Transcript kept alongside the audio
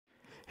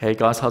Hey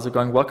guys, how's it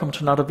going? Welcome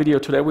to another video.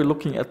 Today we're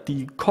looking at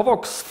the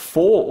Covox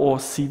 4 or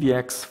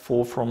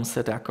CVX4 from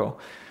Serdaco.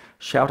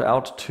 Shout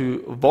out to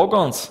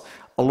Vogons.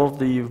 A lot of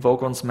the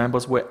Vogons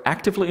members were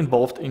actively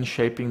involved in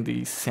shaping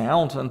the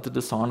sound and the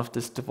design of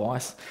this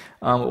device.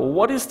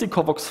 What is the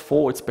Covox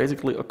 4? It's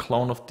basically a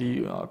clone of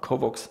the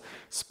Covox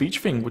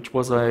SpeechThing, which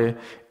was a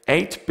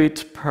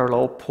 8-bit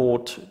parallel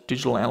port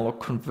digital analog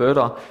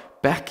converter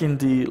back in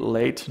the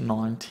late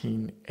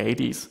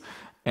 1980s.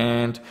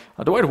 And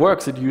the way it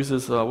works, it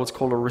uses what's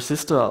called a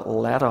resistor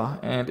ladder,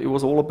 and it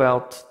was all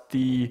about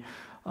the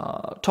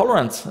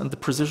tolerance and the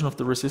precision of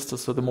the resistors.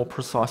 So the more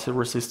precise the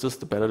resistors,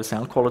 the better the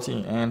sound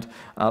quality. And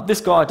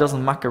this guy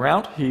doesn't muck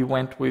around. He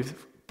went with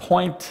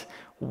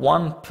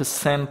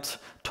 0.1%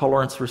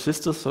 tolerance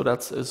resistors, so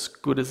that's as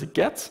good as it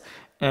gets.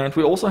 And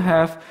we also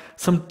have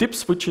some dip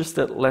switches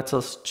that let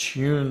us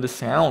tune the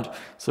sound.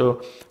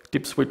 So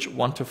dip switch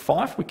 1 to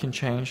 5, we can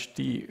change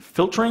the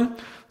filtering.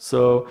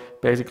 So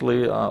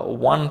basically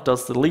 1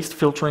 does the least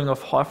filtering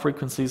of high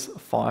frequencies,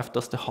 5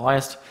 does the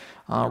highest.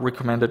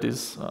 Recommended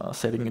is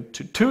setting it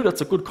to 2,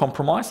 that's a good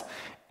compromise.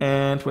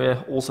 And we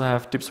also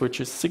have dip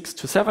switches 6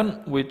 to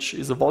 7, which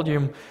is a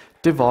volume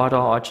divider.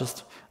 I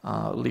just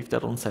leave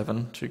that on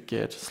 7 to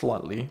get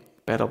slightly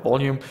better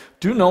volume.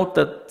 Do note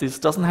that this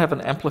doesn't have an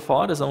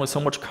amplifier. There's only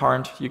so much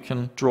current you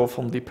can draw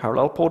from the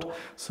parallel port,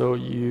 so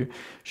you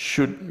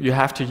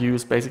have to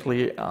use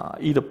basically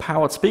either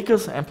powered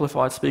speakers,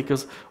 amplified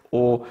speakers,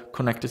 or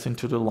connect this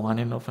into the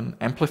line-in of an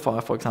amplifier,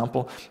 for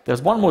example.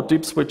 There's one more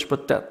dip switch,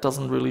 but that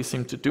doesn't really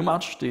seem to do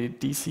much, the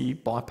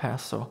DC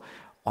bypass, so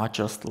I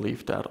just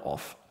leave that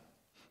off.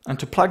 And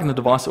to plug in the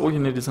device, all you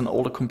need is an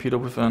older computer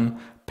with an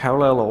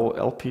parallel or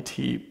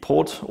LPT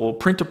port, or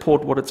printer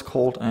port, what it's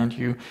called, and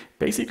you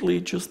basically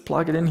just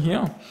plug it in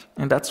here.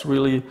 And that's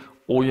really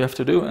all you have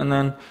to do, and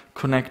then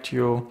connect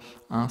your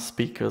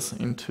speakers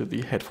into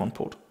the headphone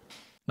port.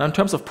 Now in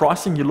terms of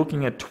pricing, you're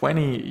looking at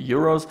 20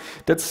 euros.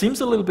 That seems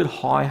a little bit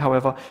high,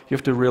 however, you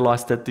have to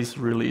realize that this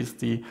really is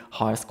the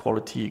highest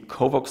quality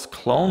Covox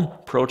clone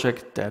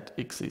project that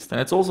exists.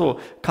 And it's also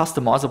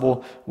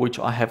customizable, which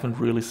I haven't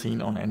really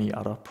seen on any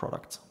other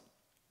products.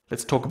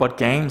 Let's talk about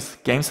games.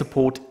 Game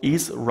support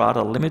is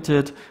rather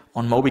limited.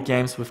 On Moby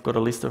Games, we've got a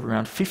list of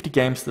around 50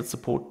 games that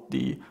support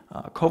the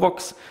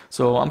Covox.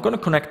 So I'm going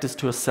to connect this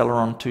to a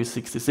Celeron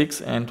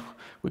 266 and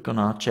we're going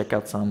to check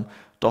out some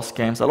DOS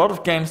games. A lot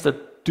of games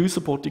that do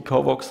support the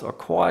Covox are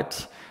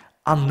quite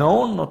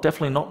unknown, or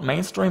definitely not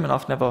mainstream, and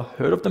I've never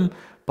heard of them,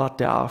 but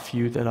there are a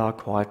few that are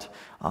quite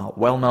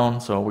well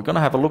known. So we're going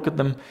to have a look at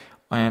them,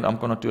 and I'm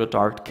going to do a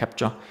direct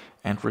capture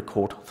and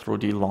record through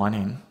the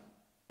line-in.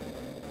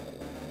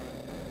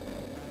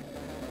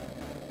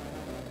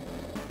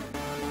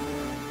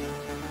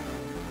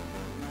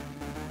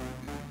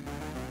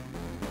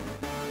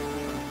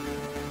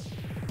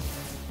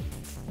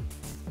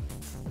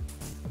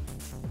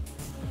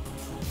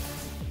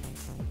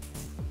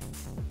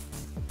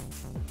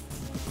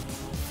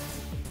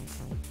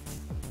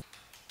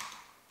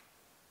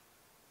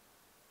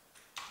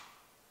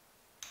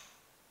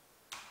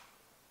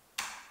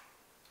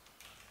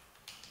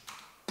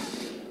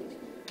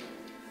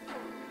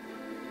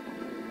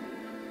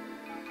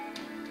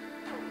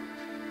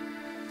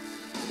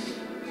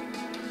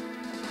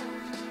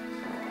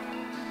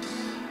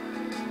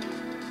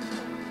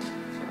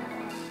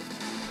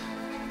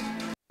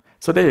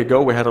 So there you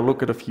go, we had a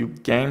look at a few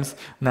games.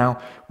 Now,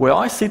 where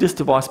I see this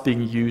device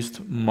being used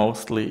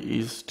mostly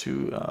is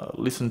to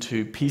listen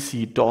to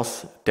PC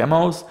DOS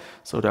demos.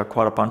 So there are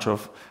quite a bunch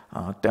of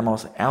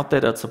demos out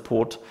there that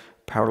support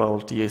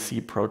parallel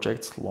DAC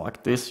projects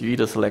like this. You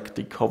either select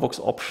the Covox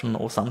option,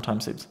 or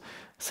sometimes it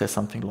says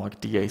something like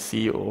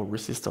DAC or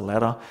resistor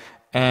ladder.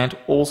 And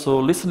also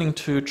listening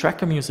to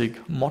tracker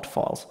music mod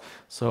files.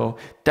 So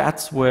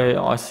that's where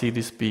I see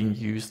this being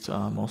used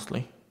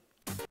mostly.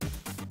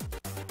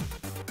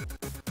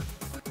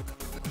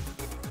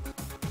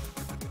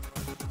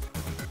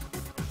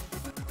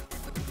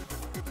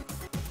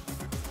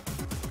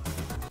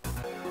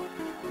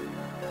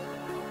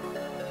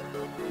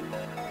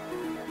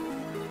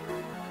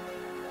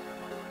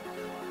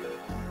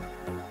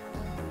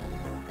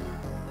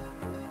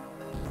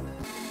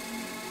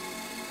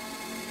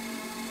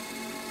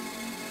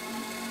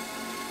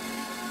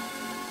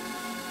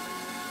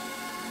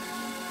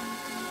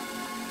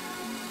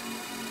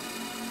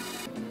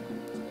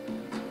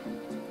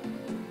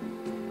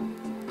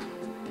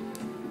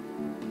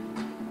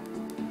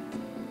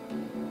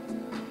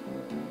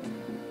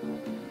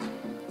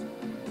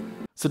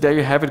 So there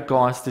you have it,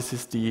 guys. This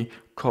is the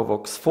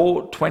Covox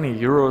 4, 20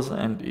 euros,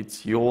 and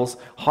it's yours.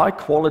 High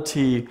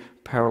quality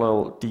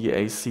parallel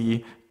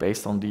DAC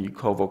based on the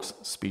Covox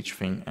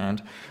SpeechThing.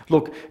 And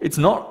look, it's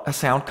not a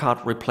sound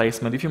card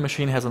replacement. If your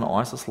machine has an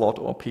ISA slot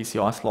or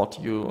PCI slot,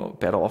 you're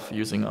better off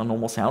using a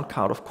normal sound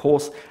card, of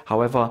course.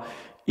 However,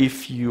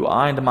 if you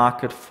are in the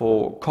market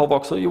for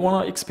Covox, or you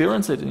want to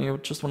experience it and you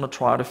just want to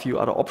try out a few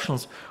other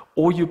options,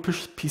 or your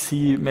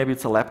PC, maybe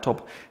it's a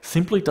laptop,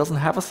 simply doesn't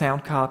have a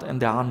sound card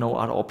and there are no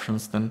other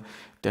options, then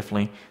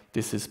definitely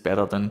this is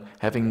better than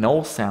having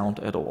no sound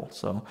at all.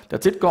 So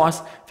that's it,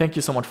 guys. Thank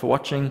you so much for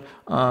watching.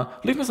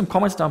 Leave me some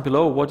comments down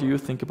below. What do you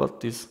think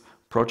about this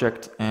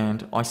project?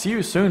 And I see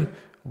you soon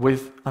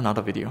with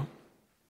another video.